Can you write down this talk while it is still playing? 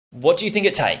What do you think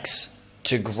it takes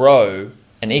to grow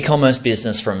an e-commerce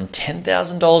business from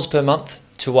 $10,000 per month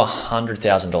to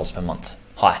 $100,000 per month?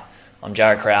 Hi, I'm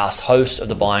Jared Krause, host of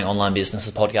the Buying Online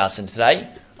Businesses podcast, and today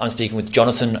I'm speaking with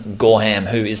Jonathan Gorham,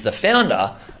 who is the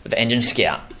founder of Engine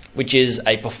Scout, which is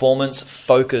a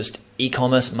performance-focused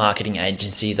e-commerce marketing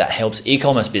agency that helps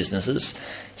e-commerce businesses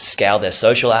scale their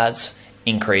social ads,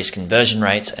 increase conversion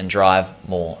rates, and drive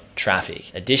more traffic.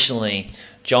 Additionally,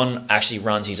 John actually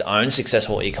runs his own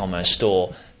successful e-commerce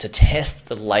store to test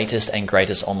the latest and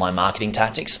greatest online marketing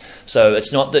tactics. So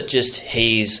it's not that just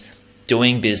he's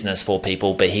doing business for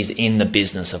people, but he's in the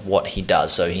business of what he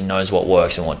does. So he knows what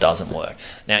works and what doesn't work.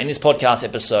 Now, in this podcast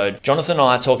episode, Jonathan and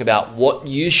I talk about what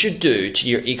you should do to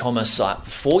your e-commerce site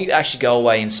before you actually go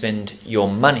away and spend your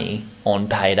money on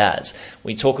paid ads.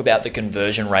 We talk about the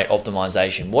conversion rate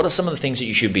optimization. What are some of the things that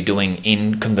you should be doing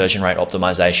in conversion rate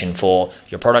optimization for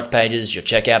your product pages, your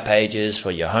checkout pages, for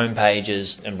your home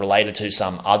pages, and related to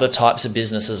some other types of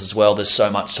businesses as well. There's so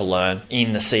much to learn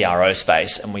in the CRO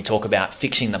space, and we talk about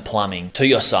fixing the plumbing to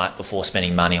your site before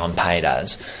spending money on paid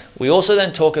ads. We also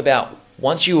then talk about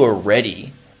once you are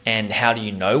ready, and how do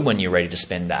you know when you're ready to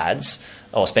spend ads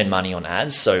or spend money on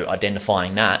ads? So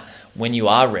identifying that. When you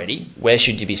are ready, where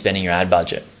should you be spending your ad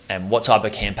budget? And what type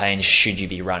of campaigns should you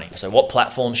be running? So what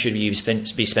platforms should you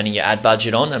be spending your ad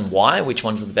budget on, and why? Which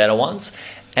ones are the better ones?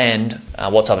 And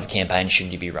what type of campaign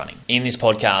should you be running? In this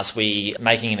podcast, we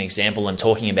making an example and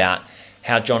talking about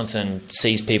how Jonathan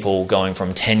sees people going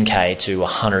from 10K to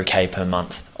 100K per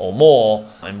month or more,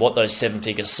 and what those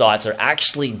seven-figure sites are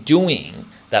actually doing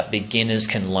that beginners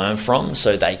can learn from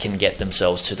so they can get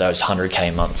themselves to those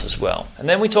 100K months as well. And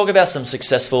then we talk about some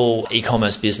successful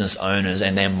e-commerce business owners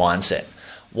and their mindset.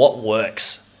 What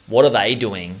works? What are they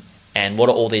doing? And what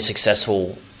do all these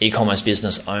successful e-commerce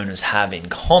business owners have in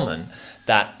common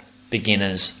that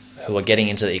beginners who are getting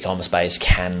into the e-commerce space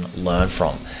can learn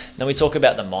from? Then we talk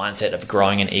about the mindset of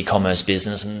growing an e-commerce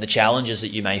business and the challenges that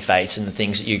you may face and the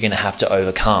things that you're going to have to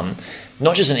overcome,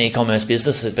 not just in e-commerce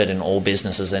businesses, but in all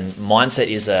businesses. And mindset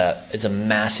is a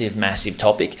massive, massive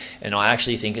topic. And I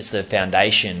actually think it's the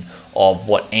foundation of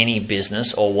what any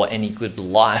business or what any good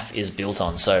life is built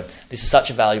on. So this is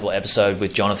such a valuable episode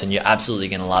with Jonathan. You're absolutely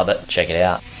going to love it. Check it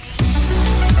out.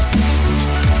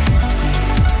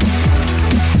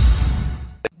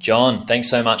 John, thanks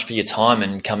so much for your time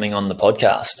and coming on the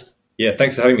podcast. Yeah,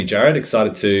 thanks for having me, Jared.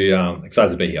 Excited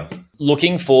to be here.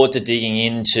 Looking forward to digging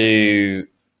into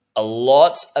a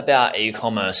lot about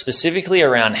e-commerce, specifically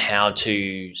around how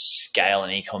to scale an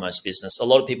e-commerce business. A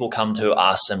lot of people come to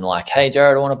us and like, "Hey,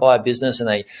 Jared, I want to buy a business," and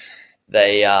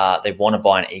they want to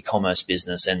buy an e-commerce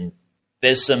business, and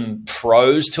there's some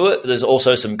pros to it, but there's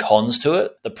also some cons to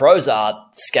it. The pros are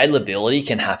scalability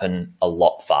can happen a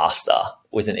lot faster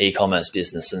with an e-commerce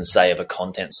business than, say, of a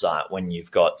content site when you've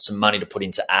got some money to put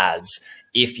into ads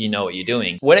if you know what you're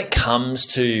doing. When it comes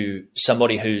to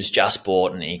somebody who's just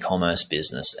bought an e-commerce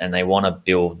business and they want to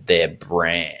build their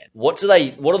brand, what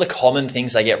are the common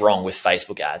things they get wrong with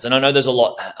Facebook ads? And I know there's a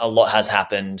lot has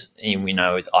happened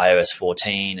with iOS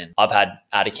 14, and I've had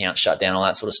ad accounts shut down, all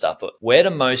that sort of stuff. But where do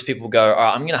most people go, all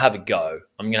right, I'm going to have a go.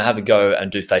 I'm going to have a go and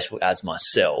do Facebook ads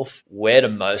myself. Where do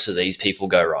most of these people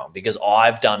go wrong? Because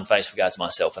I've done Facebook ads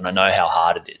myself and I know how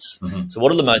hard it is. Mm-hmm. So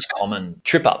what are the most common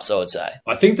trip ups, I would say?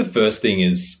 I think the first thing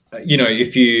is,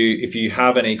 if you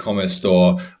have an e-commerce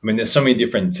store, there's so many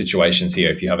different situations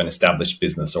here. If you have an established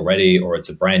business already, or it's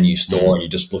a brand new store and you're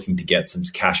just looking to get some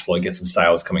cash flow, get some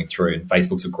sales coming through, and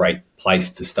Facebook's a great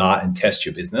place to start and test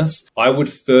your business. I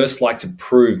would first like to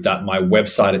prove that my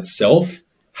website itself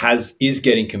is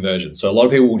getting conversion. So a lot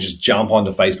of people will just jump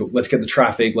onto Facebook. Let's get the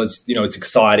traffic. It's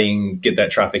exciting, get that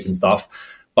traffic and stuff.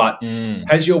 But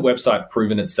has your website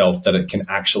proven itself that it can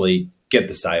actually get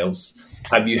the sales?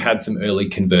 Have you had some early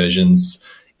conversions?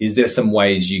 Is there some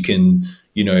ways you can,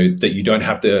 that you don't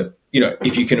have to,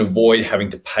 if you can avoid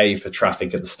having to pay for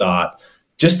traffic at the start,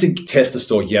 just to test the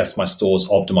store? Yes, my store's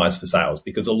optimized for sales,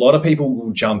 because a lot of people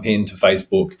will jump into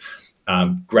Facebook,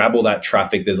 grab all that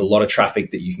traffic. There's a lot of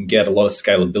traffic that you can get, a lot of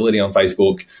scalability on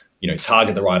Facebook,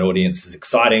 target the right audience is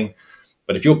exciting.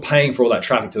 But if you're paying for all that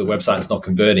traffic to the website and it's not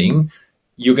converting,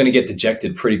 you're going to get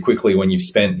dejected pretty quickly when you've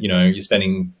spent, you're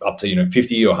spending up to,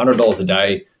 $50 or $100 a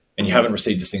day and you haven't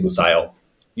received a single sale.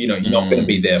 You're not going to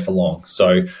be there for long.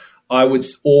 So I would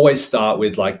always start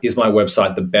with, is my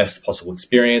website the best possible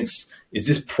experience? Is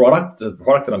this product, the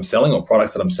product that I'm selling or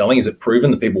products that I'm selling, is it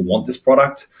proven that people want this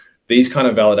product? These kind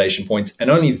of validation points.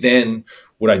 And only then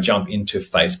would I jump into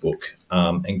Facebook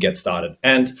and get started.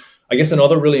 And I guess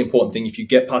another really important thing, if you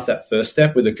get past that first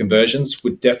step with the conversions,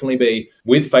 would definitely be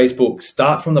with Facebook,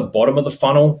 start from the bottom of the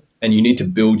funnel and you need to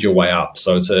build your way up.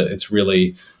 So it's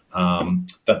really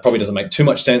That probably doesn't make too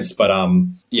much sense, but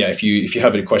yeah, if you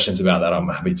have any questions about that, I'm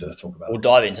happy to talk about it. We'll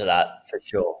dive into that for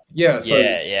sure. Yeah.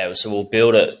 So we'll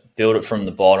build it from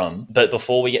the bottom. But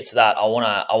before we get to that, I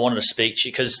wanted to speak to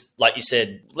you because, like you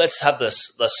said, let's have the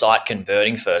site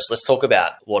converting first. Let's talk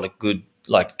about what a good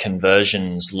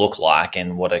conversions look like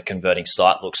and what a converting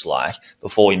site looks like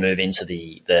before we move into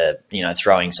the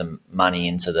throwing some money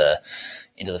into the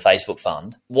Facebook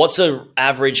fund. What's an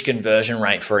average conversion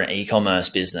rate for an e-commerce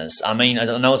business? I mean, I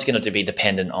know it's going to be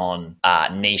dependent on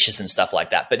niches and stuff like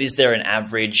that, but is there an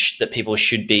average that people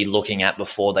should be looking at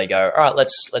before they go, all right,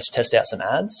 let's test out some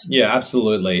ads? Yeah,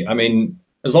 absolutely. I mean,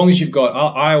 as long as you've got,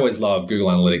 I always love Google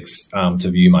Analytics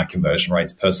to view my conversion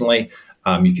rates personally.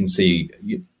 You can see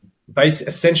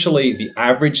essentially the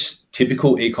average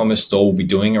typical e-commerce store will be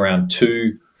doing around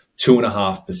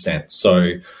 2.5%.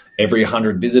 So every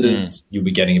 100 visitors, you'll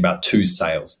be getting about 2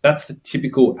 sales. That's the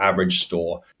typical average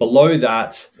store. Below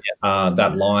that,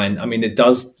 that line, I mean, it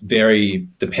does vary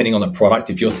depending on the product.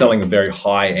 If you're selling a very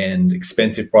high-end,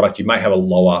 expensive product, you might have a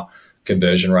lower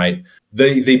conversion rate.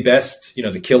 The best,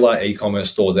 the killer e-commerce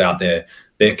stores out there,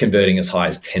 they're converting as high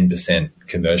as 10%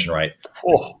 conversion rate.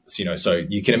 Oh. So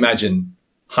you can imagine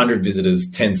 100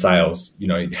 visitors, 10 sales,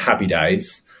 happy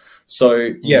days.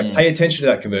 So pay attention to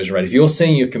that conversion rate. If you're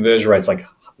seeing your conversion rates like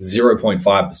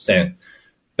 0.5%,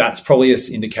 that's probably an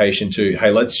indication to,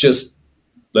 hey, let's just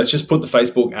put the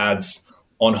Facebook ads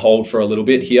on hold for a little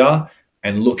bit here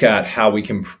and look at how we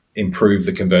can improve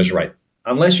the conversion rate.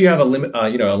 Unless you have a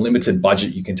limited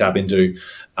budget you can tap into,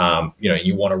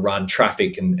 you want to run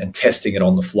traffic and testing it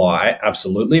on the fly,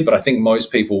 absolutely. But I think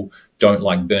most people don't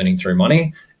like burning through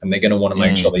money, and they're going to want to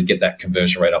make sure they get that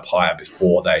conversion rate up higher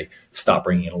before they start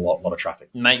bringing in a lot of traffic.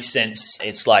 Makes sense.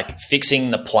 It's like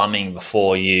fixing the plumbing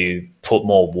before you put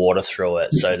more water through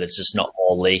it, so there's just not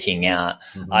more leaking out.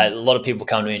 A lot of people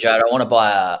come to me, Jared, I want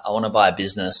to buy a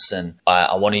business and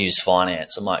I want to use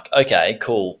finance. I'm like, okay,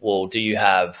 cool. Well, do you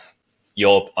have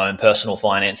your own personal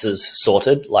finances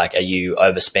sorted? Like, are you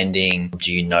overspending?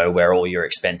 Do you know where all your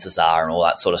expenses are and all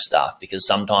that sort of stuff? Because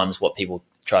sometimes what people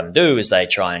try to do is they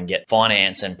try and get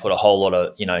finance and put a whole lot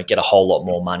of, get a whole lot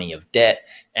more money of debt,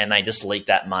 and they just leak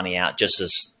that money out just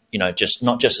as,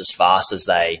 not just as fast as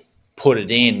they put it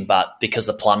in, but because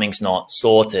the plumbing's not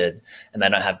sorted and they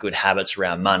don't have good habits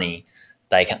around money,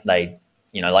 they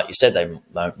like you said, they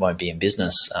won't be in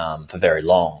business for very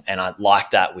long. And I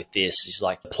like that with this. It's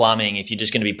like plumbing. If you're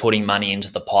just going to be putting money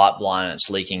into the pipeline and it's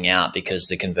leaking out because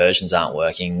the conversions aren't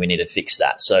working, we need to fix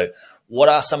that. So what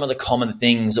are some of the common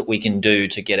things that we can do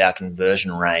to get our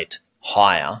conversion rate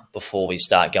higher before we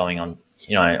start going on,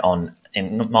 and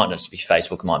it might not just be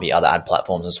Facebook, it might be other ad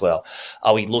platforms as well.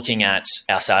 Are we looking at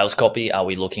our sales copy? Are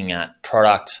we looking at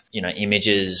product,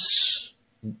 images?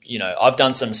 I've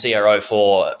done some CRO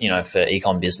for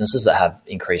e-com businesses that have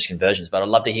increased conversions, but I'd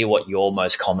love to hear what your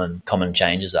most common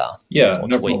changes are. Yeah,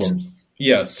 no problem.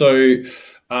 Yeah, so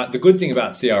the good thing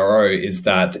about CRO is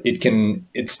that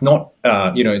it's not,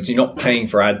 you're not paying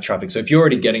for ad traffic. So if you're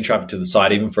already getting traffic to the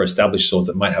site, even for established stores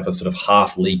that might have a sort of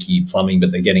half leaky plumbing,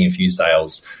 but they're getting a few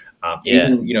sales,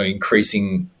 even,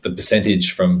 increasing the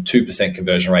percentage from 2%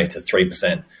 conversion rate to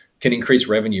 3% can increase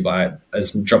revenue by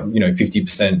as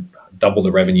 50%, double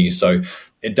the revenue. So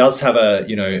it does have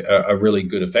a really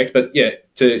good effect. But yeah,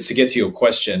 to get to your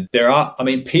question,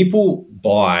 people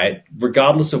buy,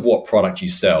 regardless of what product you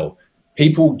sell,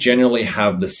 people generally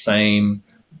have the same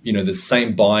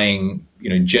buying,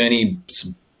 journey,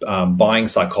 buying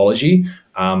psychology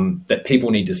that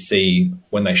people need to see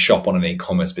when they shop on an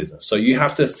e-commerce business. So you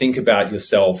have to think about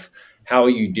yourself. How are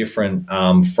you different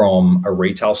from a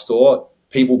retail store?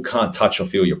 People can't touch or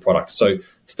feel your product. So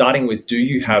starting with, do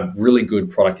you have really good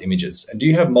product images? And do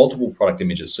you have multiple product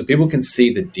images so people can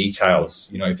see the details?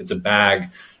 If it's a bag,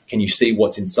 can you see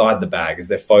what's inside the bag? Is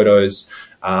there photos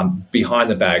behind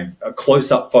the bag, a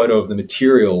close-up photo of the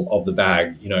material of the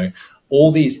bag?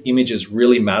 All these images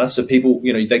really matter. So people,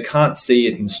 they can't see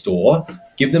it in store.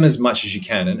 Give them as much as you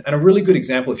can. And a really good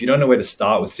example, if you don't know where to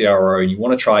start with CRO and you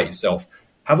want to try it yourself,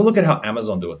 have a look at how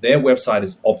Amazon do it. Their website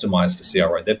is optimized for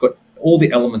CRO. They've got all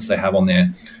the elements they have on there,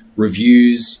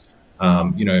 reviews,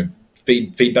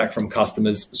 feedback from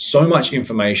customers, so much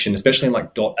information, especially in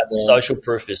like dot. That social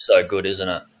proof is so good, isn't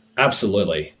it?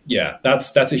 Absolutely. Yeah,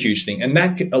 that's a huge thing. And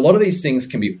a lot of these things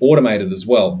can be automated as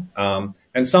well.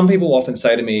 And some people often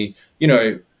say to me,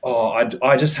 I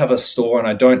just have a store and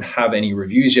I don't have any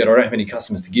reviews yet. Or I don't have any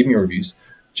customers to give me reviews.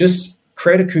 Just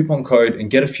create a coupon code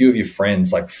and get a few of your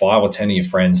friends, like 5 or 10 of your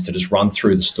friends, to just run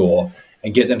through the store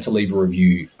and get them to leave a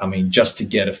review. I mean, just to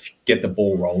get the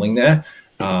ball rolling there.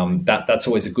 That's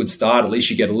always a good start. At least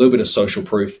you get a little bit of social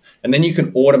proof. And then you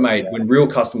can automate when real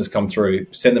customers come through,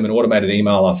 send them an automated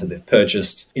email after they've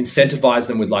purchased, incentivize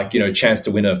them with like, chance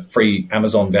to win a free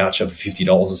Amazon voucher for $50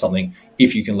 or something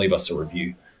if you can leave us a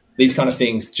review. These kind of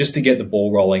things just to get the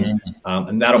ball rolling,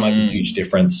 and that'll make a huge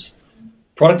difference.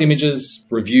 Product images,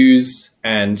 reviews,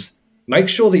 and make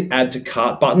sure the add to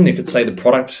cart button, if it's say the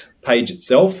product page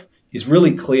itself, is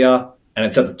really clear and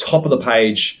it's at the top of the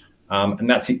page. And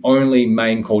that's the only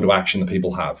main call to action that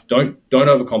people have. Don't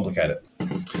overcomplicate it.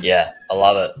 Yeah, I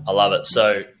love it.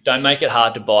 So don't make it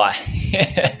hard to buy.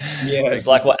 Yeah, it's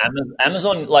like what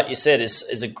Amazon, like you said,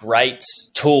 is a great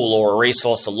tool or a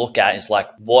resource to look at. Is like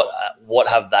what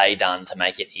have they done to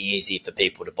make it easy for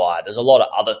people to buy? There's a lot of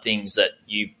other things that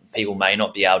people may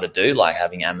not be able to do, like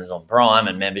having Amazon Prime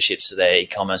and memberships to their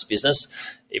e-commerce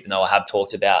business. Even though I have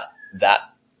talked about that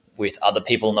with other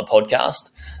people on the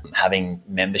podcast, having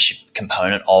membership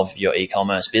component of your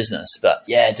e-commerce business. But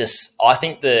yeah, I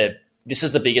think this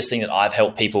is the biggest thing that I've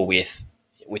helped people with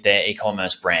their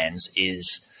e-commerce brands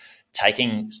is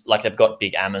taking, like they've got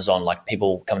big Amazon, like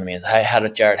people come to me and say, hey,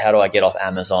 Jared, how do I get off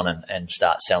Amazon and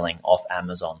start selling off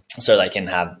Amazon so they can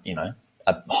have,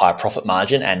 a high profit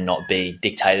margin and not be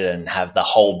dictated and have the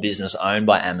whole business owned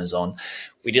by Amazon.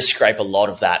 We just scrape a lot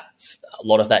of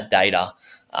that data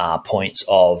points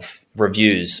of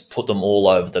reviews, put them all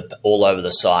over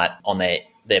the site on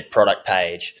their product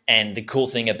page. And the cool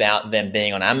thing about them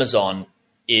being on Amazon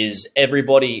is I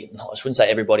wouldn't say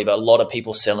everybody, but a lot of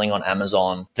people selling on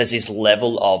Amazon, there's this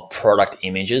level of product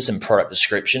images and product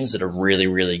descriptions that are really,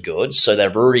 really good. So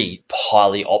they've already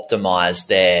highly optimized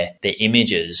their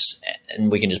images,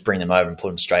 and we can just bring them over and put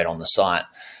them straight on the site.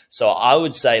 So I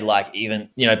would say, like, even,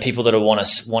 people that want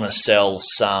to sell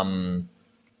some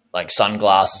like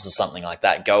sunglasses or something like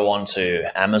that, go onto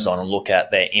Amazon and look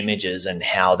at their images and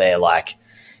how they're like,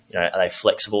 are they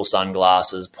flexible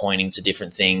sunglasses pointing to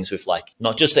different things with like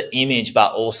not just the image,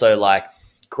 but also like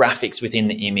graphics within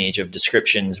the image, of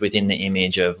descriptions within the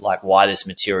image of like why this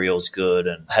material is good.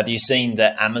 And have you seen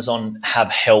that Amazon have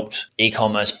helped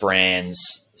e-commerce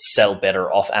brands sell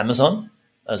better off Amazon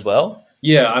as well?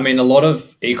 Yeah, I mean, a lot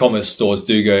of e-commerce stores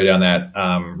do go down that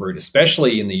route,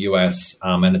 especially in the US,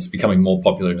 and it's becoming more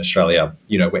popular in Australia,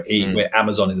 where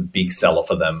Amazon is a big seller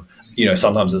for them.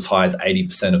 Sometimes as high as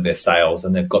 80% of their sales,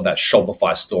 and they've got that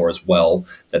Shopify store as well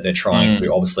that they're trying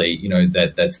to, obviously,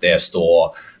 that's their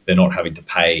store. They're not having to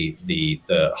pay the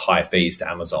high fees to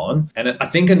Amazon. And I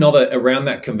think another around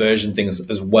that conversion thing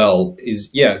as well is,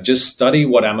 just study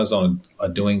what Amazon are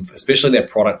doing, especially their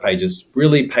product pages.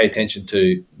 Really pay attention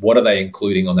to what are they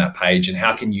including on that page and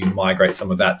how can you migrate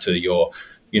some of that to your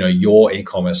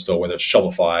e-commerce store, whether it's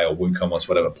Shopify or WooCommerce,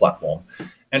 whatever platform.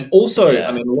 And also,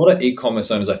 I mean, a lot of e-commerce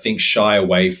owners, I think, shy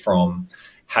away from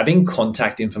having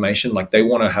contact information. Like they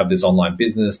want to have this online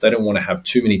business. They don't want to have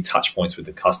too many touch points with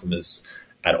the customers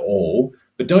at all.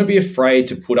 But don't be afraid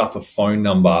to put up a phone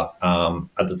number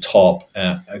at the top,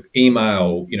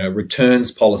 email,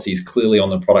 returns policies clearly on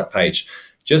the product page.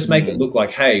 Just make it look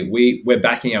like, hey, we're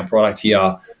backing our product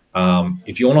here.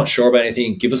 If you're not sure about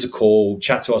anything, give us a call,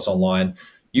 chat to us online.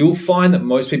 You'll find that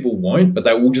most people won't, but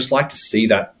they will just like to see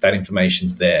that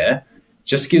information's there.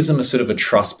 Just gives them a sort of a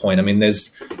trust point. I mean,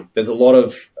 there's a lot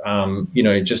of,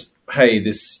 just, hey,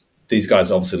 these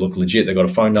guys obviously look legit. They've got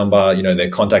a phone number,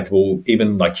 they're contactable,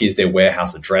 even like here's their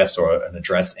warehouse address or an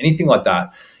address, anything like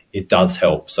that. It does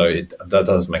help. So that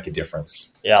does make a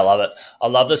difference. Yeah, I love it. I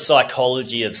love the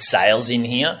psychology of sales in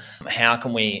here. How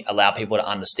can we allow people to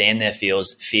understand their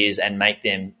fears and make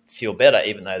them feel better,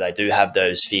 even though they do have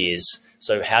those fears?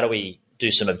 So how do we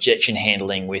do some objection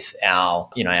handling with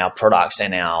our products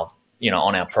and our,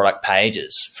 on our product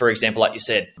pages? For example, like you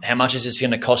said, how much is this going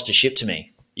to cost to ship to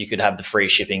me? You could have the free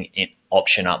shipping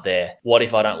option up there. What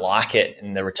if I don't like it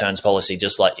in the returns policy,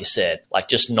 just like you said? Like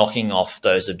just knocking off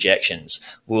those objections.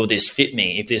 Will this fit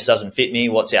me? If this doesn't fit me,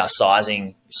 what's our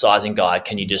sizing guide?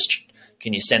 Can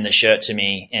you send the shirt to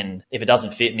me? And if it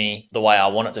doesn't fit me the way I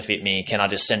want it to fit me, can I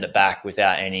just send it back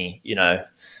without any,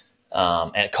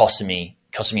 and it costing me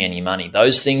any money?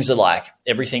 Those things are like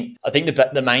everything. I think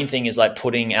the main thing is like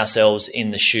putting ourselves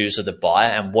in the shoes of the buyer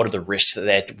and what are the risks that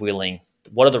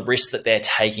they're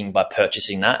taking by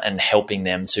purchasing that, and helping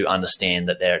them to understand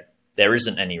that there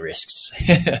isn't any risks.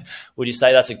 Would you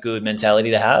say that's a good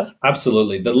mentality to have?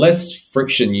 Absolutely. The less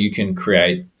friction you can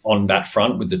create on that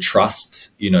front with the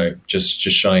trust, just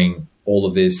showing all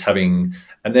of this, and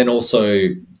then also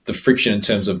the friction in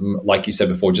terms of, like you said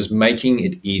before, just making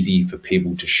it easy for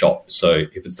people to shop. So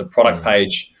if it's the product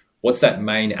page, what's that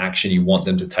main action you want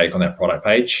them to take on that product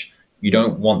page? You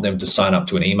don't want them to sign up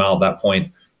to an email at that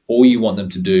point all you want them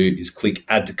to do is click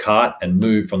add to cart and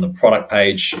move from the product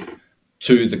page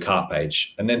to the cart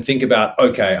page. And then think about,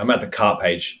 okay, I'm at the cart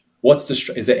page.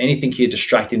 Is there anything here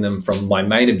distracting them from my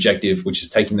main objective, which is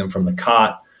taking them from the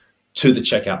cart to the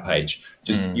checkout page?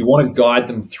 You want to guide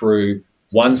them through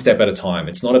one step at a time.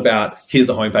 It's not about, here's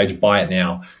the homepage, buy it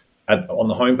now. On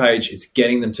the homepage, it's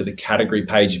getting them to the category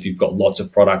page if you've got lots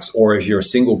of products, or if you're a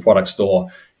single product store,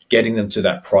 getting them to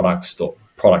that product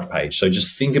page. So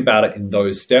just think about it in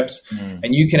those steps.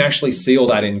 And you can actually see all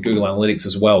that in Google Analytics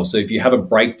as well. So if you have a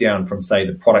breakdown from, say,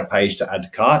 the product page to add to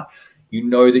cart, you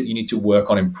know that you need to work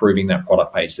on improving that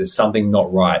product page. There's something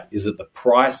not right. Is it the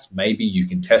price? Maybe you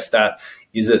can test that.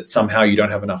 Is it somehow you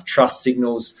don't have enough trust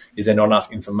signals? Is there not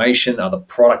enough information? Are the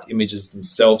product images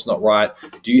themselves not right?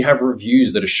 Do you have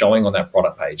reviews that are showing on that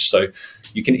product page? So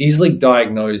you can easily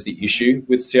diagnose the issue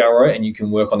with CRO and you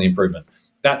can work on the improvement.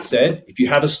 That said, if you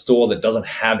have a store that doesn't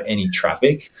have any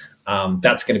traffic,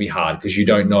 that's going to be hard because you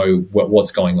don't know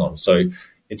what's going on. So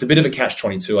it's a bit of a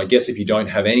catch-22. I guess if you don't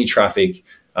have any traffic,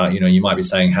 you might be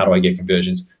saying, how do I get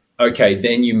conversions? Okay,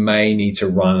 then you may need to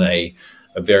run a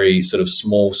very sort of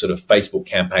small sort of Facebook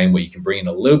campaign where you can bring in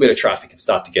a little bit of traffic and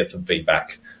start to get some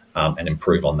feedback and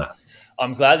improve on that.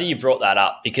 I'm glad that you brought that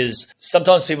up because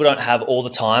sometimes people don't have all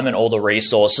the time and all the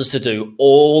resources to do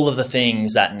all of the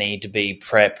things that need to be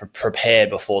prepared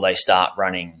before they start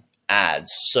running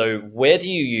ads. So where do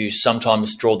you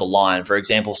sometimes draw the line? For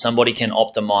example, somebody can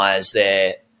optimize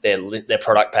their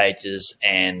product pages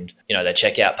and their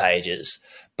checkout pages,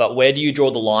 but where do you draw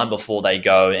the line before they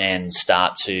go and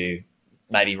start to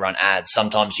maybe run ads?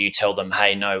 Sometimes you tell them,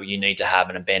 hey, no, you need to have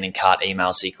an abandoned cart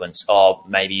email sequence, or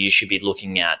maybe you should be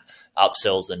looking at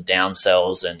upsells and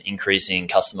downsells and increasing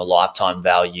customer lifetime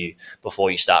value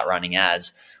before you start running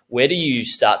ads. Where do you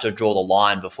start to draw the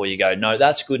line before you go, no,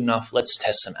 that's good enough, let's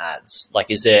test some ads? Like,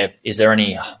 is there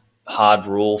any hard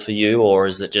rule for you, or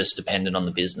is it just dependent on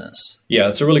the business? Yeah,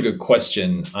 that's a really good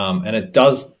question. And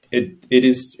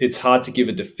it's hard to give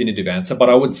a definitive answer, but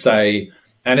I would say,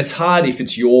 and it's hard if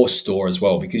it's your store as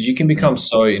well, because you can become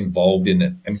so involved in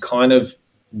it and kind of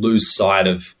lose sight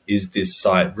of, is this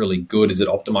site really good? Is it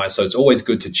optimized? So it's always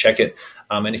good to check it.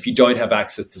 And if you don't have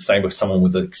access to, say, with someone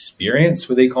with experience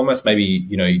with e-commerce, maybe,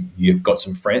 you've got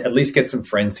some friends, at least get some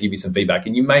friends to give you some feedback,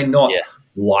 and you may not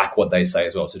like what they say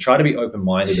as well. So try to be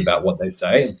open-minded about what they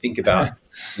say and think about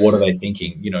what are they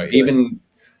thinking,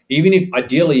 even if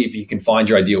ideally, if you can find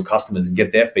your ideal customers and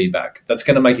get their feedback, that's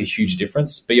going to make a huge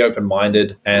difference. Be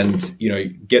open-minded and,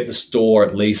 get the store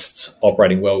at least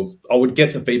operating well. I would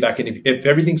get some feedback. And if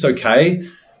everything's okay,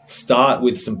 start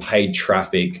with some paid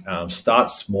traffic. Start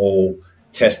small,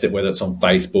 test it, whether it's on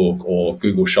Facebook or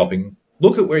Google Shopping.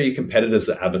 Look at where your competitors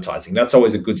are advertising. That's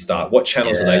always a good start. What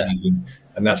channels are they using?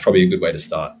 And that's probably a good way to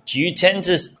start. Do you tend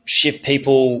to shift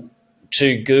people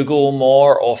to Google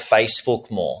more or Facebook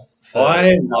more?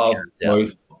 I love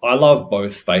both. I love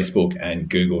both Facebook and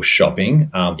Google Shopping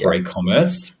for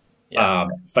e-commerce.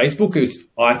 Facebook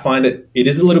I find it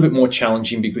is a little bit more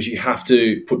challenging because you have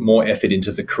to put more effort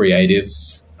into the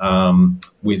creatives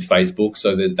with Facebook.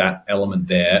 So there's that element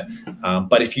there.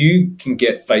 But if you can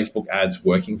get Facebook ads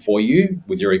working for you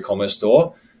with your e-commerce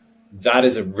store, that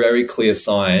is a very clear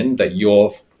sign that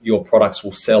your products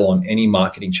will sell on any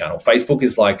marketing channel. Facebook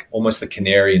is like almost the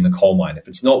canary in the coal mine. If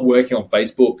it's not working on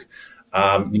Facebook,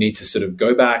 you need to sort of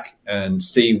go back and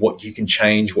see what you can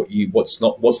change, what's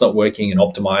not working, and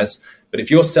optimize. But if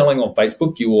you're selling on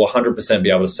Facebook, you will 100% be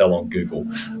able to sell on Google.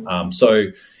 So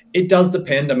it does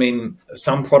depend. I mean,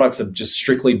 some products are just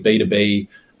strictly B2B,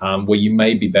 where you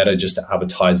may be better just to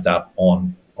advertise that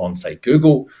on say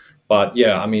Google. But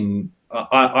yeah, I mean,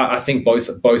 I think both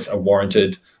are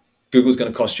warranted. Google's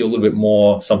going to cost you a little bit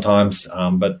more sometimes.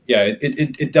 But yeah,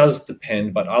 it does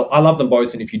depend. But I love them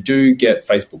both. And if you do get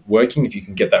Facebook working, if you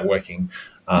can get that working,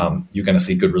 you're going to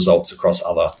see good results across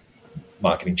other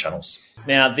marketing channels.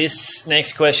 Now, this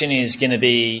next question is going to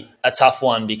be a tough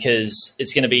one because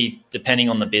it's going to be depending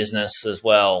on the business as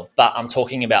well. But I'm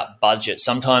talking about budget.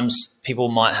 Sometimes people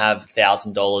might have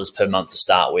 $1,000 per month to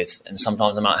start with, and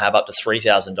sometimes they might have up to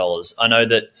 $3,000. I know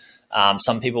that a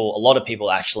lot of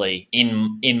people actually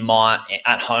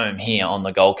at home here on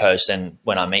the Gold Coast, and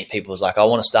when I meet people, it's like, I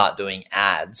want to start doing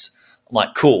ads. I'm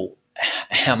like, cool.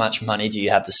 How much money do you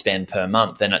have to spend per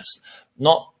month? And it's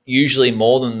not usually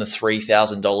more than the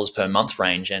 $3,000 per month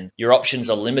range. And your options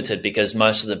are limited because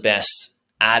most of the best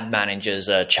ad managers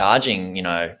are charging,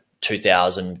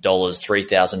 $2,000,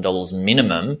 $3,000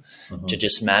 minimum to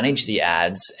just manage the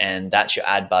ads, and that's your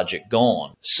ad budget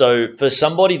gone. So for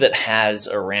somebody that has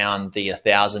around the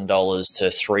 $1,000 to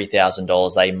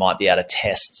 $3,000 they might be able to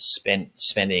test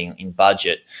spending in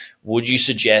budget, would you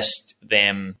suggest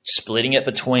them splitting it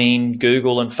between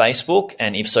Google and Facebook?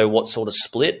 And if so, what sort of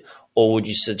split? Or would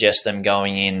you suggest them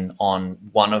going in on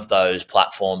one of those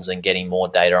platforms and getting more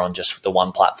data on just the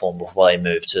one platform before they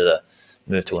move to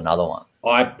another one?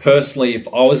 I personally, if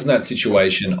I was in that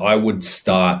situation, I would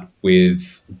start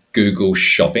with Google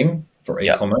Shopping for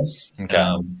e-commerce,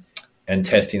 and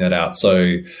testing that out.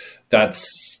 So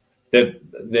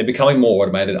they're becoming more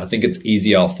automated. I think it's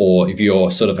easier for if you're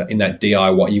sort of in that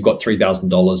DIY, you've got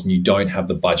 $3,000 and you don't have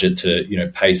the budget to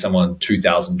pay someone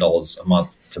 $2,000 a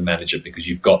month to manage it because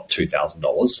you've got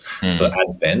 $2,000 for ad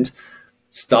spend.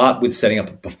 Start with setting up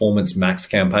a performance max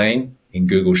campaign in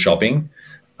Google Shopping.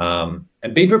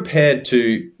 And be prepared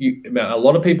to, a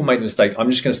lot of people make the mistake,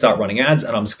 I'm just going to start running ads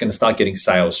and I'm just going to start getting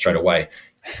sales straight away.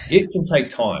 It can take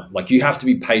time. Like, you have to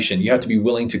be patient. You have to be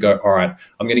willing to go, all right,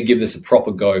 I'm going to give this a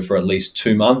proper go for at least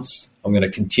 2 months. I'm going to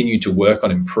continue to work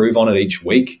on, improve on it each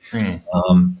week.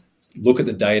 Look at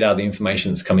the data, the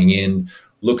information that's coming in.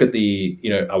 Look at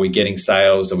are we getting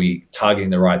sales? Are we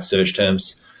targeting the right search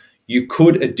terms? You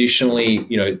could additionally,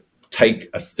 take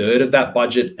a third of that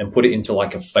budget and put it into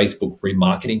like a Facebook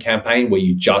remarketing campaign where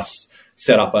you just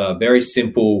set up a very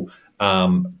simple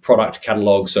product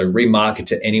catalog. So remarket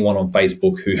to anyone on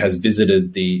Facebook who has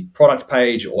visited the product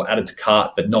page or added to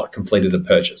cart but not completed a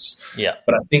purchase. Yeah.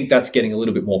 But I think that's getting a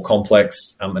little bit more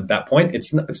complex at that point.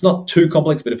 It's not too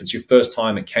complex, but if it's your first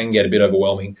time, it can get a bit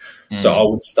overwhelming. So I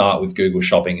would start with Google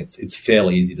Shopping. It's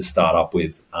fairly easy to start up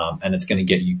with, and it's going to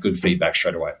get you good feedback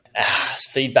straight away.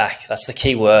 Feedback, that's the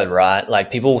key word, right?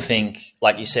 Like, people think,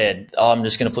 like you said, I'm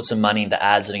just going to put some money into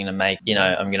ads and I'm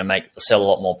going to make, sell a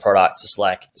lot more products. It's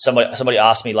like somebody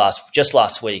asked me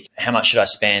last week, how much should I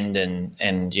spend? And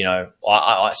I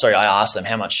asked them,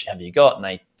 how much have you got? And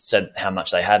they said how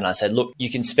much they had. And I said, look, you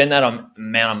can spend that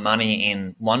amount of money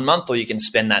in 1 month, or you can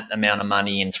spend that amount of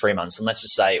money in 3 months. And let's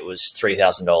just say it was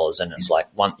 $3,000. And it's like,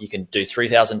 you can do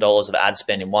 $3,000 of ad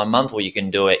spend in 1 month, or you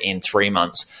can do it in 3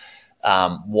 months.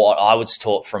 What I was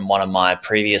taught from one of my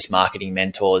previous marketing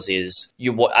mentors is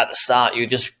at the start, you're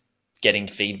just getting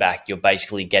feedback. You're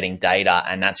basically getting data,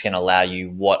 and that's going to allow you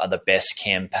to know what are the best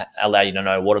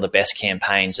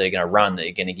campaigns that are going to run, that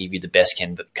are going to give you the best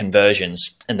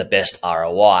conversions and the best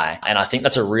ROI. And I think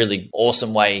that's a really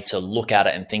awesome way to look at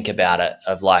it and think about it,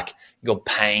 of like, you're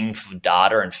paying for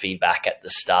data and feedback at the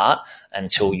start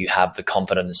until you have the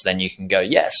confidence. Then you can go,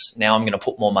 yes, now I'm going to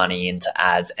put more money into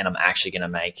ads and I'm actually going to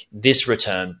make this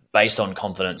return based on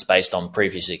confidence, based on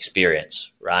previous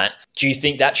experience, right? Do you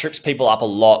think that trips people up a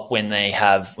lot when they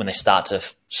start to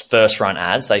first run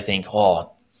ads? They think,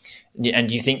 and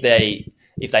do you think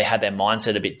if they had their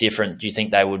mindset a bit different, do you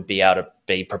think they would be able to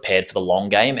be prepared for the long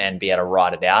game and be able to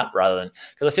ride it out rather than,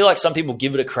 because I feel like some people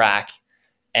give it a crack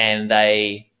and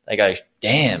they go,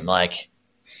 damn, like,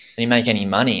 didn't make any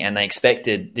money, and they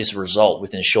expected this result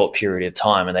within a short period of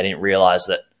time, and they didn't realize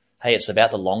that, hey, it's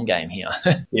about the long game here.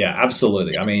 Yeah,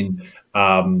 absolutely. I mean,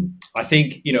 I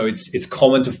think, it's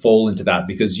common to fall into that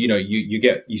because,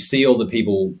 you see all the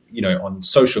people, on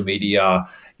social media,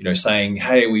 saying,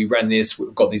 hey, we ran this,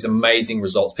 we've got these amazing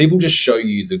results. People just show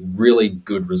you the really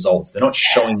good results. They're not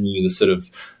showing you the sort of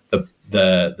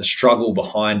the struggle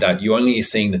behind that. You only are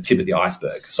seeing the tip of the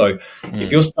iceberg. So if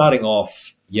you're starting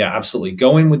off, yeah, absolutely.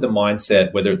 Go in with the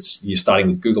mindset, whether it's you're starting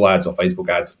with Google ads or Facebook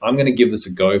ads, I'm going to give this a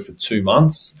go for 2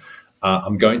 months.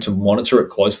 I'm going to monitor it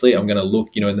closely. I'm going to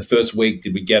look, in the first week,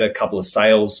 did we get a couple of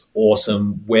sales?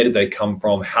 Awesome. Where did they come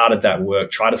from? How did that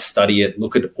work? Try to study it.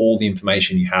 Look at all the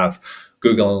information you have.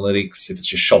 Google Analytics, if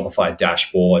it's your Shopify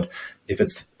dashboard, if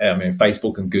it's,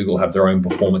 Facebook and Google have their own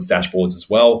performance dashboards as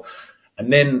well.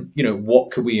 And then,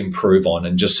 what could we improve on,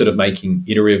 and just sort of making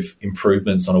iterative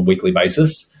improvements on a weekly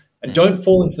basis. And don't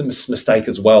fall into the mistake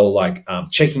as well, like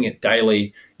checking it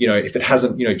daily. If it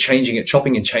hasn't, changing it,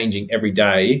 chopping and changing every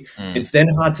day, it's then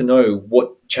hard to know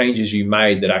what changes you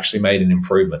made that actually made an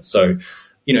improvement. So,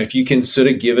 if you can sort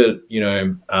of give it,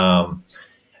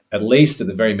 at least at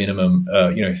the very minimum,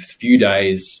 a few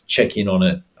days, check in on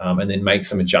it, and then make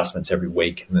some adjustments every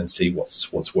week, and then see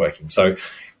what's working. So,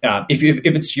 if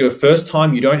it's your first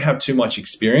time, you don't have too much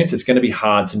experience, it's going to be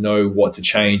hard to know what to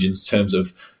change in terms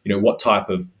of, what type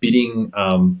of bidding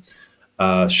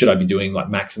should I be doing, like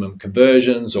maximum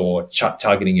conversions or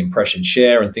targeting impression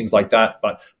share and things like that.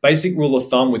 But basic rule of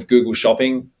thumb with Google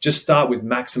Shopping, just start with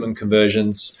maximum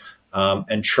conversions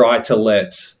and try to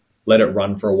let let it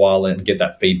run for a while and get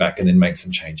that feedback and then make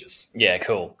some changes. Yeah,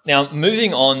 cool. Now,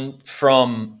 moving on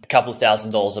from a couple of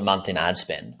 $1,000s a month in ad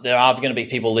spend, there are going to be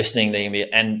people listening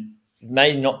and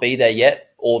may not be there yet,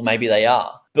 or maybe they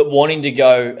are, but wanting to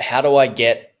go, how do I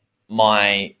get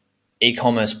my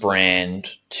e-commerce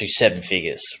brand to 7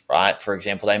 figures, right? For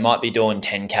example, they might be doing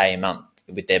 10K a month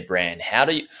with their brand.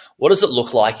 What does it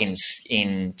look like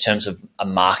in terms of a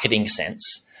marketing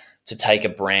sense to take a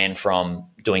brand from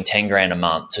doing 10 grand a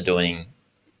month to doing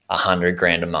 100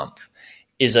 grand a month?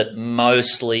 Is it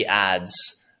mostly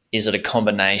ads? Is it a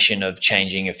combination of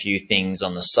changing a few things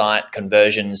on the site?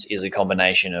 Conversions? Is it a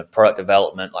combination of product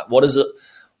development? Like, what does it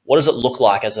look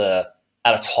like at a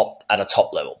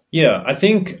top level? Yeah, I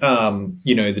think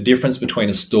the difference between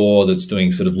a store that's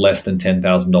doing sort of less than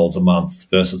 $10,000 a month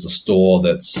versus a store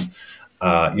that's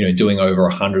doing over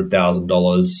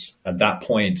 $100,000. At that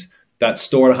point, that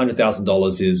store at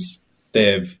 $100,000 is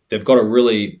they've got a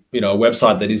really a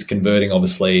website that is converting,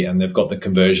 obviously, and they've got the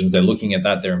conversions. They're looking at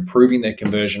that. They're improving their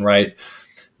conversion rate.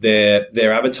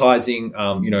 They're advertising,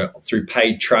 through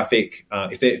paid traffic.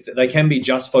 If they can be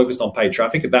just focused on paid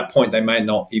traffic, at that point they may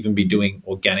not even be doing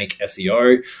organic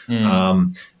SEO.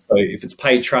 So if it's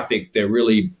paid traffic, they're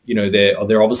really,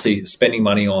 they're obviously spending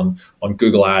money on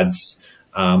Google Ads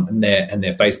and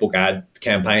their Facebook ad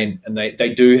campaign, and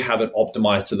they do have it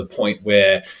optimized to the point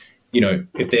where,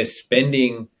 if they're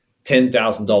spending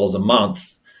 $10,000 a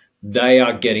month, they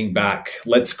are getting back,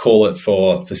 let's call it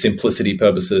for simplicity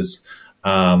purposes,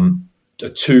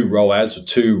 2 ROAS, or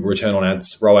 2 return on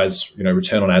ads, ROAS,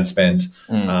 return on ad spend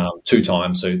 2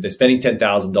 times. So they're spending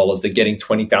 $10,000, they're getting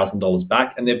 $20,000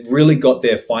 back, and they've really got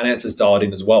their finances dialed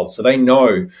in as well. So they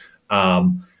know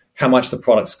how much the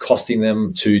product's costing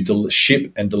them to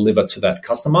ship and deliver to that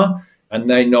customer, and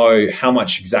they know how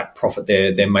much exact profit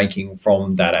they're making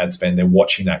from that ad spend. They're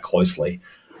watching that closely.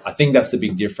 I think that's the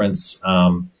big difference.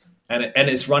 And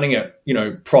it's running at,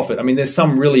 profit. I mean, there's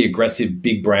some really aggressive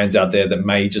big brands out there that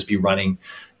may just be running,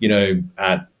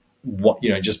 at what,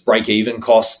 just break even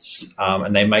costs,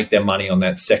 and they make their money on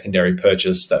that secondary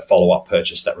purchase, that follow-up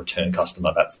purchase, that return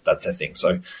customer. That's their thing.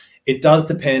 So it does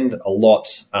depend a lot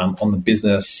on the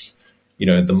business,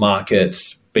 the market,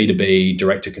 B2B,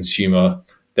 direct to consumer.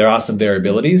 There are some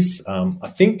variabilities. I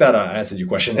think that I answered your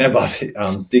question there, but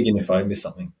dig in if I missed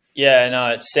something. Yeah, no,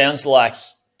 it sounds like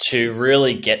to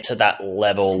really get to that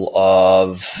level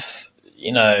of,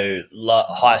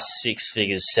 high 6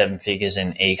 figures, 7 figures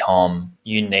in e-com,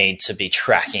 you need to be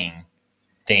tracking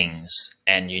things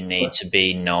and you need to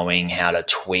be knowing how to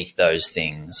tweak those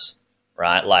things,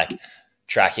 right? Like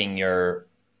tracking your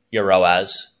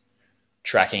ROAS,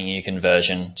 tracking your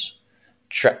conversions,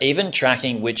 even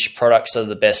tracking which products are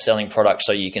the best selling products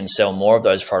so you can sell more of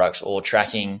those products, or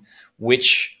tracking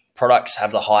which products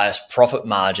have the highest profit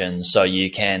margins so you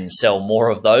can sell more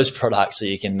of those products so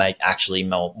you can make actually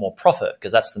more profit,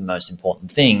 because that's the most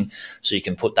important thing. So you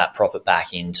can put that profit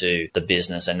back into the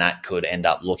business, and that could end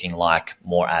up looking like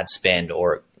more ad spend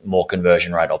or more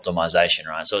conversion rate optimization,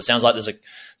 right? So it sounds like there's a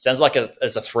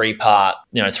 3-part,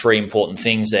 3 important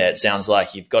things there. It sounds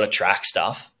like you've got to track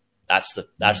stuff. That's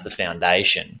the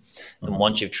foundation. And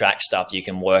once you've tracked stuff, you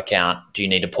can work out, do you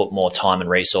need to put more time and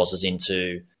resources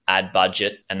into ad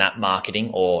budget and that marketing,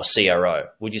 or CRO?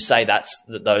 Would you say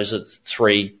those are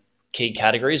 3 key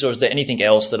categories, or is there anything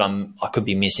else that I could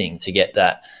be missing to get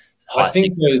that high? I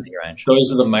think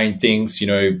those are the main things,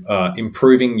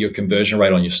 improving your conversion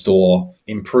rate on your store,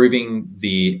 improving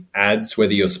the ads,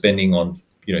 whether you're spending on,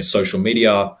 social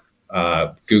media,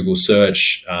 Google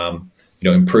search,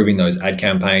 improving those ad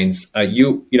campaigns.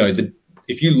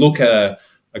 If you look at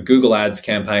a Google ads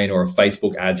campaign or a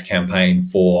Facebook ads campaign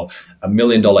for $1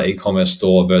 million e-commerce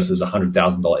store versus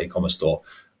 $100,000 e-commerce store,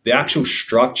 the actual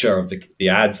structure of the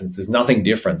ads, there's nothing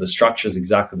different. The structure is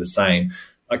exactly the same.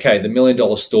 Okay, the $1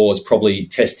 million store is probably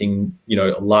testing,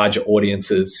 larger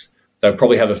audiences. They'll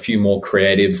probably have a few more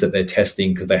creatives that they're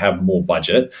testing because they have more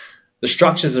budget. The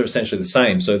structures are essentially the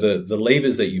same. So the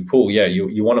levers that you pull,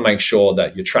 you want to make sure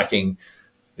that you're tracking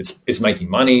it's making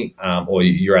money, or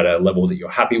you're at a level that you're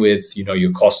happy with,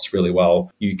 your costs really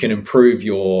well. You can improve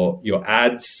your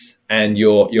ads and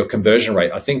your conversion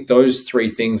rate. I think those 3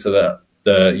 things are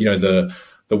the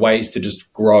ways to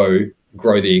just grow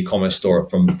the e-commerce store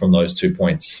from those 2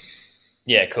 points.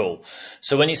 Yeah, cool.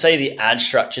 So when you say the ad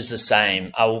structure is the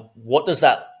same, what does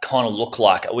that kind of look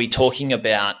like? Are we talking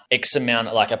about X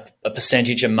amount, like a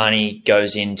percentage of money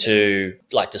goes into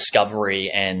like discovery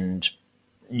and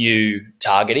new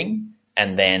targeting,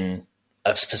 and then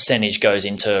a percentage goes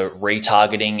into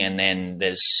retargeting, and then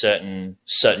there's certain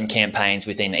campaigns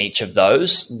within each of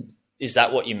those? Is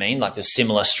that what you mean? Like the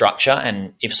similar structure?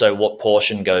 And if so, what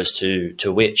portion goes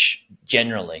to which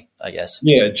generally, I guess?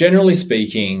 Yeah, generally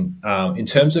speaking, in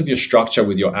terms of your structure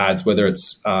with your ads, whether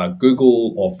it's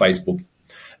Google or Facebook,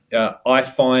 I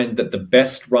find that the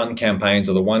best run campaigns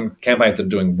or campaigns that are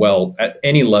doing well at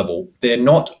any level, they're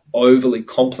not overly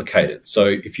complicated. So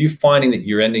if you're finding that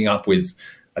you're ending up with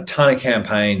a ton of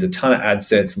campaigns, a ton of ad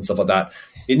sets and stuff like that,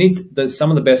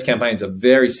 some of the best campaigns are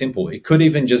very simple. It could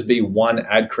even just be one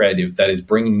ad creative that is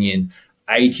bringing in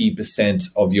 80%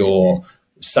 of your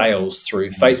sales through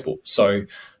Facebook. So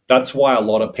that's why a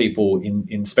lot of people,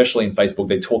 especially in Facebook,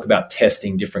 they talk about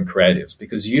testing different creatives,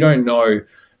 because you don't know.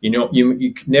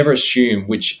 You never assume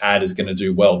which ad is going to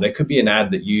do well. There could be an ad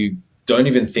that you don't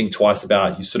even think twice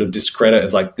about. You sort of discredit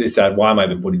as like, this ad, why am I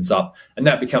even putting this up? And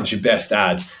that becomes your best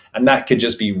ad. And that could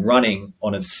just be running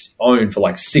on its own for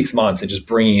like 6 months and just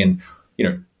bringing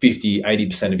in, 50,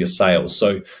 80% of your sales.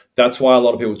 So that's why a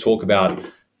lot of people talk about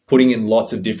putting in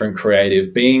lots of different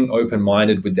creative, being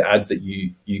open-minded with the ads that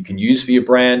you can use for your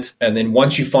brand. And then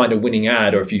once you find a winning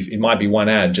ad, or it might be one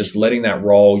ad, just letting that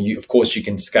roll. Of course, you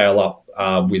can scale up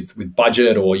with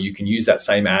budget, or you can use that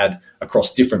same ad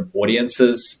across different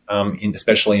audiences,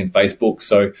 especially in Facebook.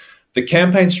 So the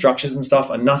campaign structures and stuff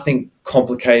are nothing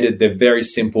complicated. They're very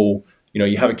simple.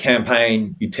 You have a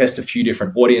campaign, you test a few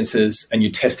different audiences, and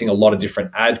you're testing a lot of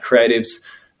different ad creatives.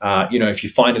 If you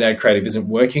find an ad creative isn't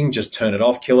working, just turn it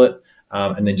off, kill it,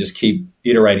 and then just keep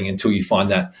iterating until you find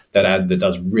that ad that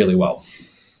does really well.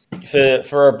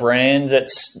 For a brand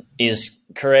is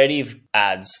creative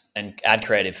ads and ad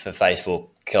creative for Facebook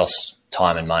costs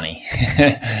time and money.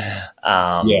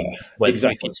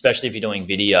 Exactly. Especially if you're doing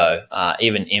video,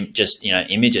 even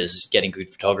images, getting good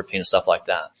photography and stuff like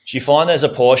that. Do you find there's a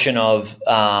portion of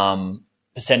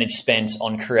percentage spent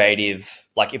on creative?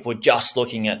 Like if we're just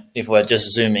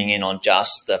zooming in on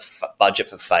just the budget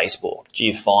for Facebook, do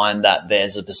you find that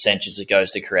there's a percentage that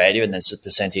goes to creative and there's a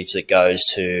percentage that goes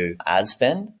to ad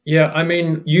spend? Yeah, I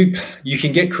mean, you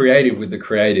can get creative with the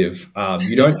creative.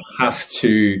 You don't have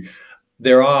to.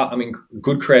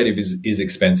 Good creative is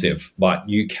expensive, but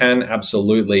you can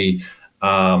absolutely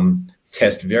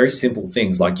test very simple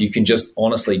things. Like you can just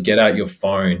honestly get out your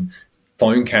phone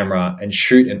camera and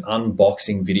shoot an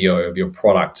unboxing video of your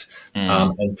product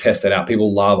and test it out.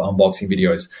 People love unboxing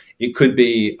videos. It could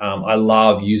be, I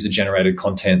love user-generated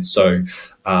content. So,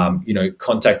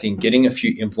 getting a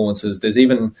few influencers. There's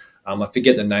even, I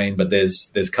forget the name, but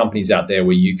there's companies out there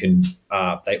where you can,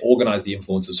 they organize the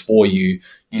influencers for you.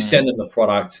 You send them the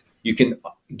product. You can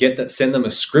send them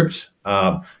a script,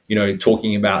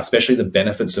 talking about especially the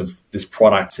benefits of this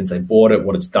product since they bought it,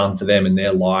 what it's done for them in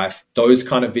their life. Those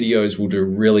kind of videos will do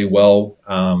really well.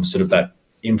 Sort of that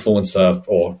influencer,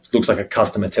 or looks like a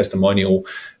customer testimonial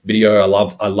video. I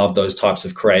love those types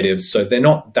of creatives. So they're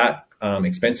not that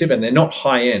expensive, and they're not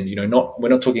high end. We're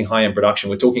not talking high end production.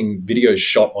 We're talking videos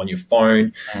shot on your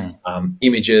phone,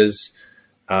 images.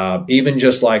 Even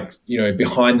just like,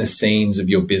 behind the scenes of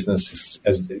your business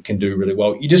as it can do really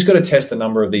well. You just got to test a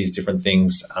number of these different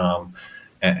things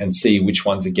and see which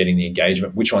ones are getting the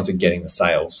engagement, which ones are getting the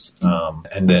sales.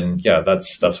 And then,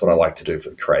 that's what I like to do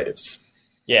for the creatives.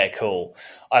 Yeah, cool.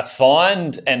 I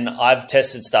find, and I've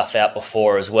tested stuff out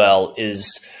before as well,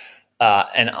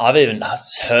 and I've even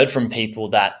heard from people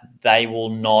that they will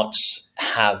not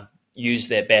use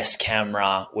their best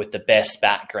camera with the best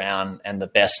background and the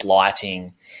best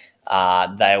lighting.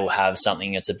 They will have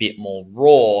something that's a bit more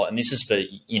raw, and this is for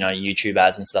YouTube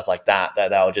ads and stuff like that. That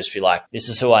they'll just be like, "This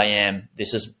is who I am.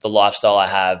 This is the lifestyle I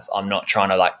have. I'm not trying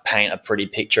to like paint a pretty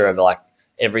picture of like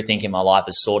everything in my life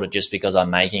is sorted just because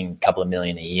I'm making a couple of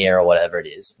million a year or whatever it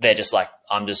is." They're just like,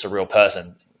 "I'm just a real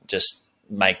person. Just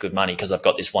make good money because I've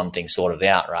got this one thing sorted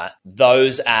out." Right?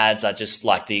 Those ads are just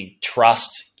like the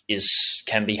trust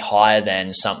can be higher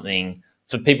than something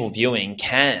for people viewing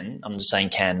I'm just saying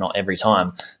not every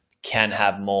time, can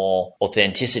have more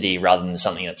authenticity rather than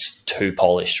something that's too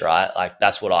polished, right? Like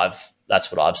that's what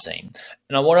I've seen.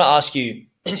 And I want to ask you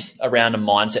around a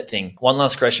mindset thing. One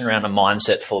last question around a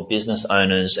mindset for business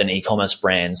owners and e-commerce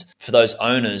brands. For those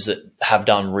owners that have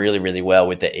done really, really well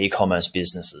with their e-commerce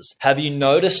businesses, have you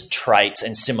noticed traits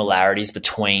and similarities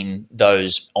between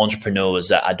those entrepreneurs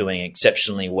that are doing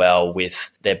exceptionally well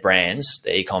with their brands,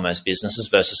 their e-commerce businesses,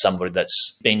 versus somebody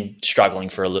that's been struggling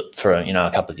for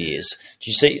a couple of years?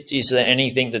 Is there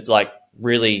anything that's like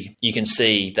really you can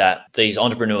see that these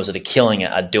entrepreneurs that are killing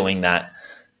it are doing that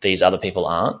these other people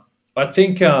aren't? I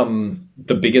think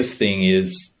the biggest thing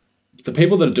is the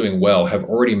people that are doing well have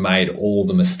already made all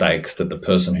the mistakes that the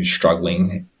person who's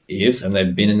struggling is, and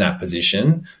they've been in that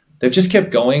position. They've just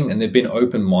kept going and they've been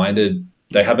open-minded.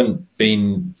 They haven't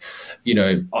been,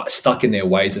 stuck in their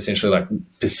ways, essentially, like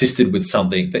persisted with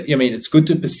something. I mean, it's good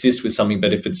to persist with something,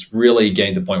 but if it's really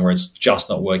getting to the point where it's just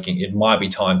not working, it might be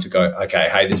time to go, okay,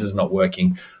 hey, this is not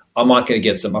working. I'm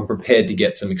prepared to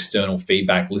get some external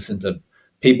feedback, listen to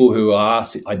people who are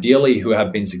ideally who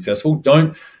have been successful.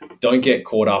 Don't get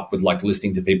caught up with like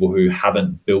listening to people who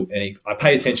haven't built any. I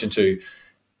pay attention to,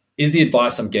 is the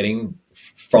advice I'm getting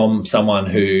from someone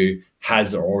who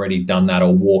has already done that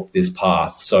or walked this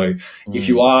path. So if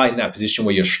you are in that position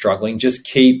where you're struggling, just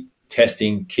keep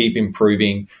testing, keep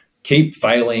improving, keep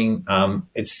failing.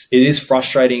 It is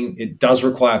frustrating. It does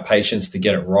require patience to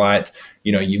get it right.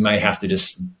 You may have to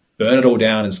just burn it all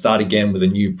down and start again with a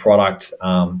new product.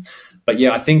 But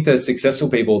yeah, I think the successful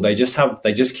people, they just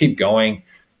keep going.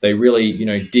 They really,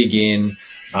 dig in.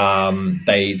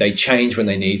 They change when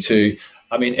they need to.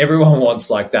 I mean, everyone wants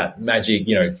like that magic,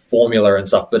 formula and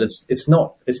stuff, but it's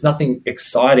nothing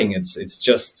exciting. It's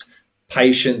just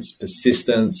patience,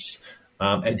 persistence,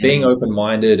 and being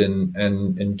open-minded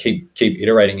and keep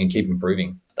iterating and keep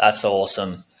improving. That's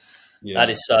awesome. Yeah. That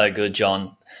is so good,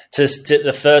 John.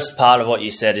 The first part of what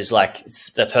you said is like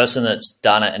the person that's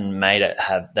done it and made it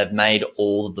they've made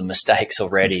all of the mistakes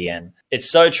already. And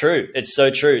it's so true. It's so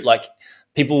true. Like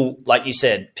people, like you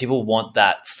said, people want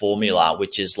that formula,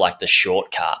 which is like the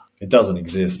shortcut. It doesn't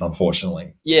exist,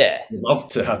 unfortunately. Yeah. We'd love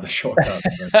to have the shortcut.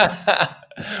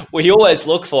 Well, you always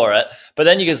look for it, but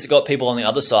then you got people on the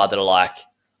other side that are like,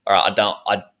 all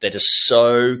right, they're just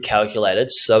so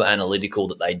calculated, so analytical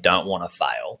that they don't want to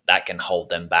fail. That can hold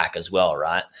them back as well,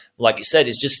 right? Like you said,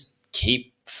 is just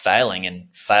keep failing and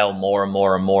fail more and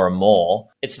more and more and more.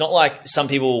 It's not like some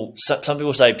people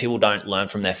say people don't learn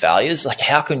from their failures. Like,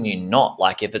 how can you not?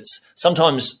 Like,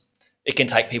 sometimes it can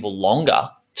take people longer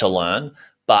to learn,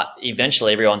 but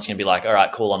eventually everyone's going to be like, all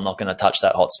right, cool, I'm not going to touch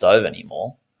that hot stove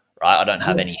anymore, right? I don't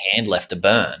have any hand left to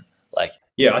burn. Like,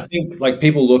 yeah, I think like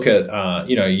people look at,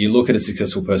 you look at a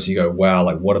successful person, you go, wow,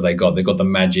 like what have they got? They've got the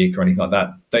magic or anything like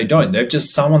that. They don't. They're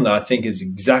just someone that I think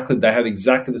they have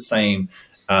exactly the same,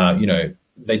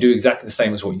 they do exactly the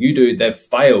same as what you do. They've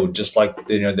failed just like,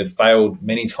 they've failed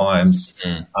many times.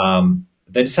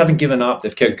 They just haven't given up.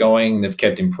 They've kept going. They've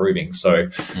kept improving. So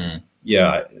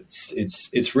yeah,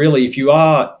 it's really, if you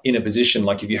are in a position,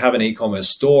 like if you have an e-commerce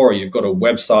store or you've got a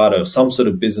website or some sort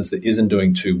of business that isn't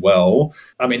doing too well,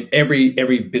 I mean, every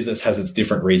business has its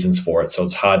different reasons for it. So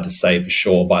it's hard to say for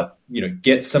sure, but,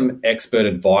 get some expert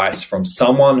advice from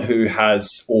someone who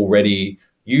has already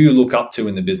you look up to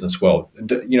in the business world.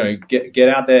 Get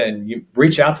out there and you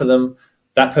reach out to them.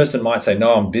 That person might say,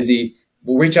 no, I'm busy.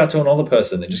 We'll reach out to another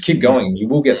person and just keep going. You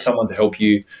will get someone to help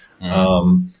you.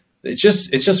 It's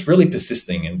just really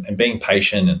persisting and being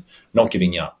patient and not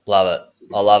giving up. Love it.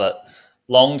 I love it.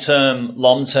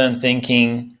 Long-term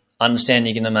thinking, understand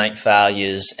you're going to make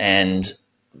failures and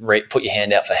put your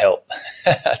hand out for help.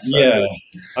 Yeah.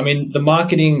 I mean, the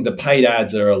marketing, the paid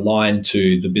ads are aligned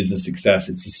to the business success.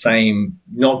 It's the same,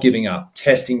 not giving up,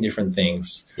 testing different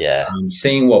things,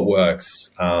 seeing what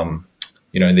works.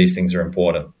 These things are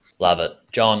important. Love it.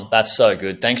 John, that's so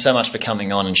good. Thanks so much for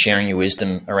coming on and sharing your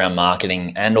wisdom around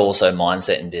marketing and also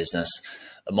mindset in business.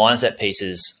 The mindset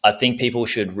pieces, I think people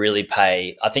should really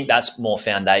I think that's more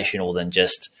foundational than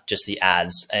just the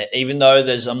ads. Even though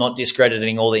I'm not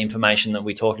discrediting all the information that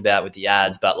we talked about with the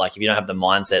ads, but like if you don't have the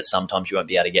mindset, sometimes you won't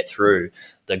be able to get through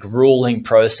the grueling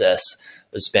process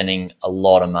of spending a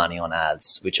lot of money on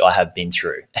ads, which I have been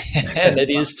through. And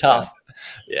it is tough.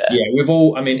 Yeah,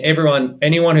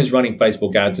 anyone who's running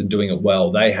Facebook ads and doing it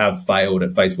well, they have failed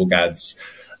at Facebook ads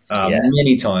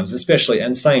many times, especially,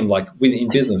 and same like in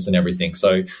business and everything.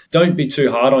 So don't be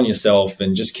too hard on yourself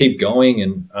and just keep going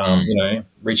and,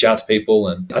 reach out to people.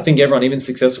 And I think everyone, even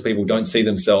successful people, don't see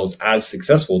themselves as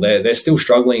successful. They're still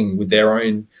struggling with their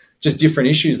own, just different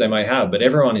issues they may have, but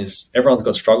everyone's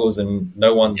got struggles and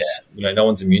no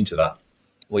one's immune to that.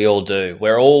 We all do.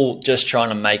 We're all just trying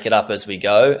to make it up as we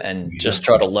go and just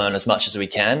try to learn as much as we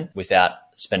can without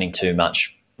spending too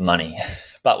much money.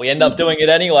 But we end up doing it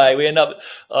anyway. We end up,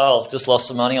 just lost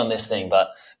some money on this thing.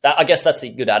 But I guess that's the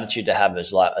good attitude to have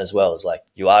as well. Is like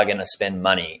you are going to spend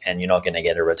money and you're not going to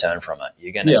get a return from it.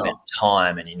 You're going to spend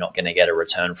time and you're not going to get a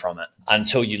return from it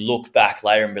until you look back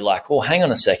later and be like, well, hang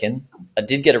on a second. I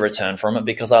did get a return from it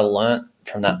because I learned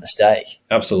from that mistake.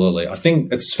 Absolutely. I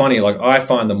think it's funny. Like I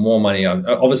find the more money,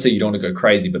 obviously you don't want to go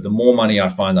crazy, but the more money I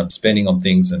find I'm spending on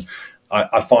things and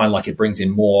I find like it brings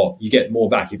in more, you get more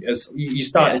back. As you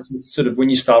start, it's sort of when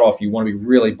you start off, you want to be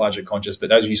really budget conscious,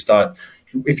 but as you start,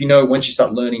 once you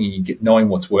start learning and you get knowing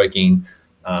what's working,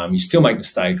 you still make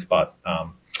mistakes, but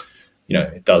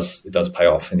it does pay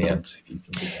off in the end if you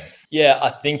can do that. Yeah, I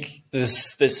think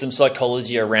there's some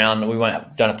psychology around.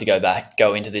 Don't have to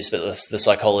go into this, but the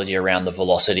psychology around the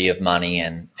velocity of money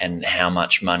and how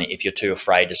much money. If you're too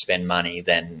afraid to spend money,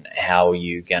 then how are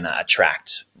you going to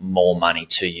attract more money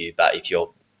to you? But if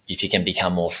you can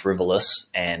become more frivolous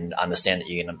and understand that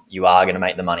you are going to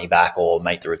make the money back or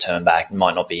make the return back, it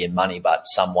might not be in money, but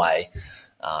some way.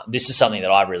 This is something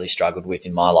that I really struggled with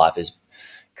in my life, is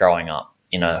growing up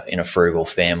in a frugal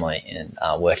family and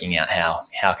working out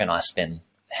how can I spend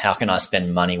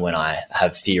money when I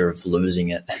have fear of losing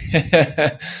it.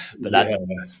 But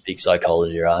that's big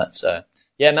psychology, right? So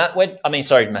yeah, Matt,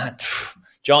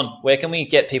 John, where can we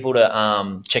get people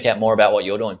to check out more about what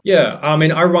you're doing? Yeah, I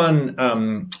mean, I run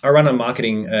a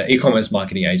marketing e-commerce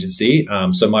marketing agency.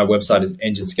 So my website is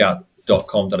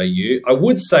enginescout.com.au. I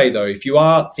would say though, if you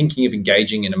are thinking of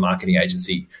engaging in a marketing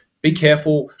agency, be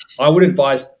careful. I would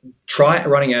advise try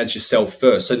running ads yourself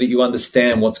first so that you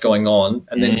understand what's going on,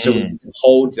 and then so you can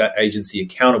hold that agency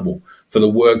accountable for the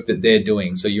work that they're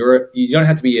doing. So you don't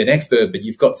have to be an expert, but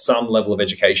you've got some level of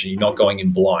education. You're not going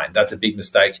in blind. That's a big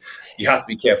mistake. You have to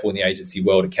be careful in the agency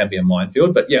world. It can be a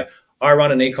minefield. But yeah, I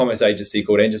run an e-commerce agency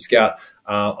called Engine Scout.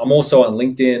 I'm also on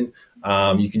LinkedIn.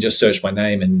 You can just search my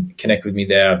name and connect with me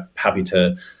there. Happy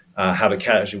to have a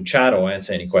casual chat or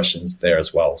answer any questions there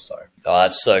as well. So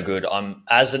that's so good.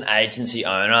 As an agency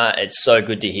owner, it's so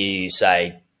good to hear you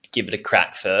say, give it a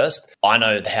crack first. I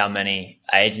know how many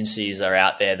agencies are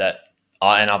out there that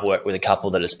I've worked with a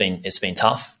couple that it's been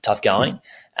tough going.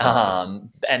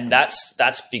 And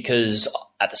that's because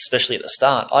especially at the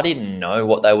start, I didn't know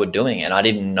what they were doing and I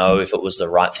didn't know if it was the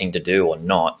right thing to do or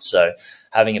not. So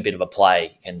having a bit of a play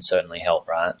can certainly help,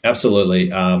 right? Absolutely.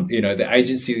 The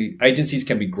agencies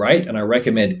can be great, and I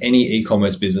recommend any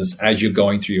e-commerce business as you're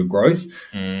going through your growth.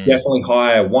 Definitely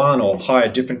hire one or hire a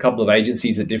different couple of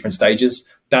agencies at different stages.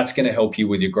 That's going to help you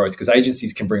with your growth, because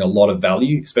agencies can bring a lot of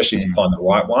value, especially if you find the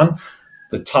right one.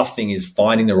 The tough thing is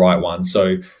finding the right one.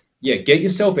 So yeah, get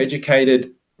yourself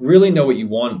educated, really know what you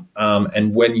want.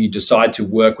 And when you decide to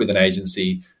work with an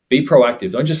agency, be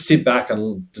proactive. Don't just sit back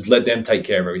and just let them take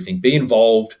care of everything. Be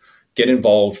involved, get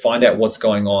involved, find out what's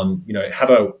going on. Have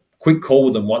a quick call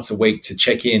with them once a week to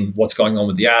check in what's going on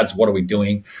with the ads. What are we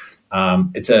doing?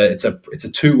 It's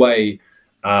a two-way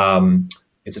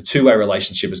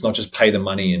relationship. It's not just pay the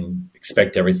money and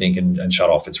expect everything and shut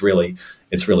off. It's really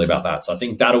about that. So I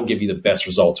think that'll give you the best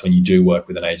results when you do work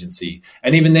with an agency.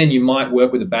 And even then, you might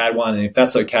work with a bad one, and if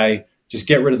that's okay, just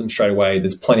get rid of them straight away.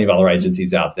 There's plenty of other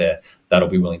agencies out there that'll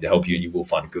be willing to help you, and you will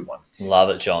find a good one. Love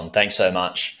it, John. Thanks so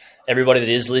much. Everybody that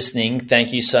is listening,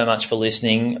 thank you so much for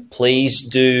listening. Please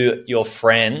do your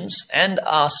friends and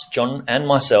us, John and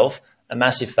myself, a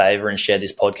massive favor and share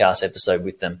this podcast episode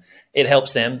with them. It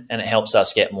helps them and it helps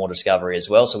us get more discovery as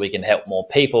well, so we can help more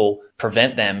people,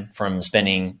 prevent them from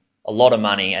spending a lot of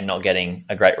money and not getting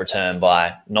a great return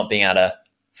by not being able to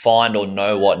find or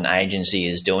know what an agency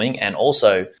is doing, and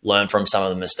also learn from some of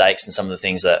the mistakes and some of the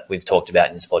things that we've talked about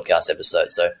in this podcast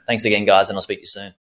episode. So thanks again, guys, and I'll speak to you soon.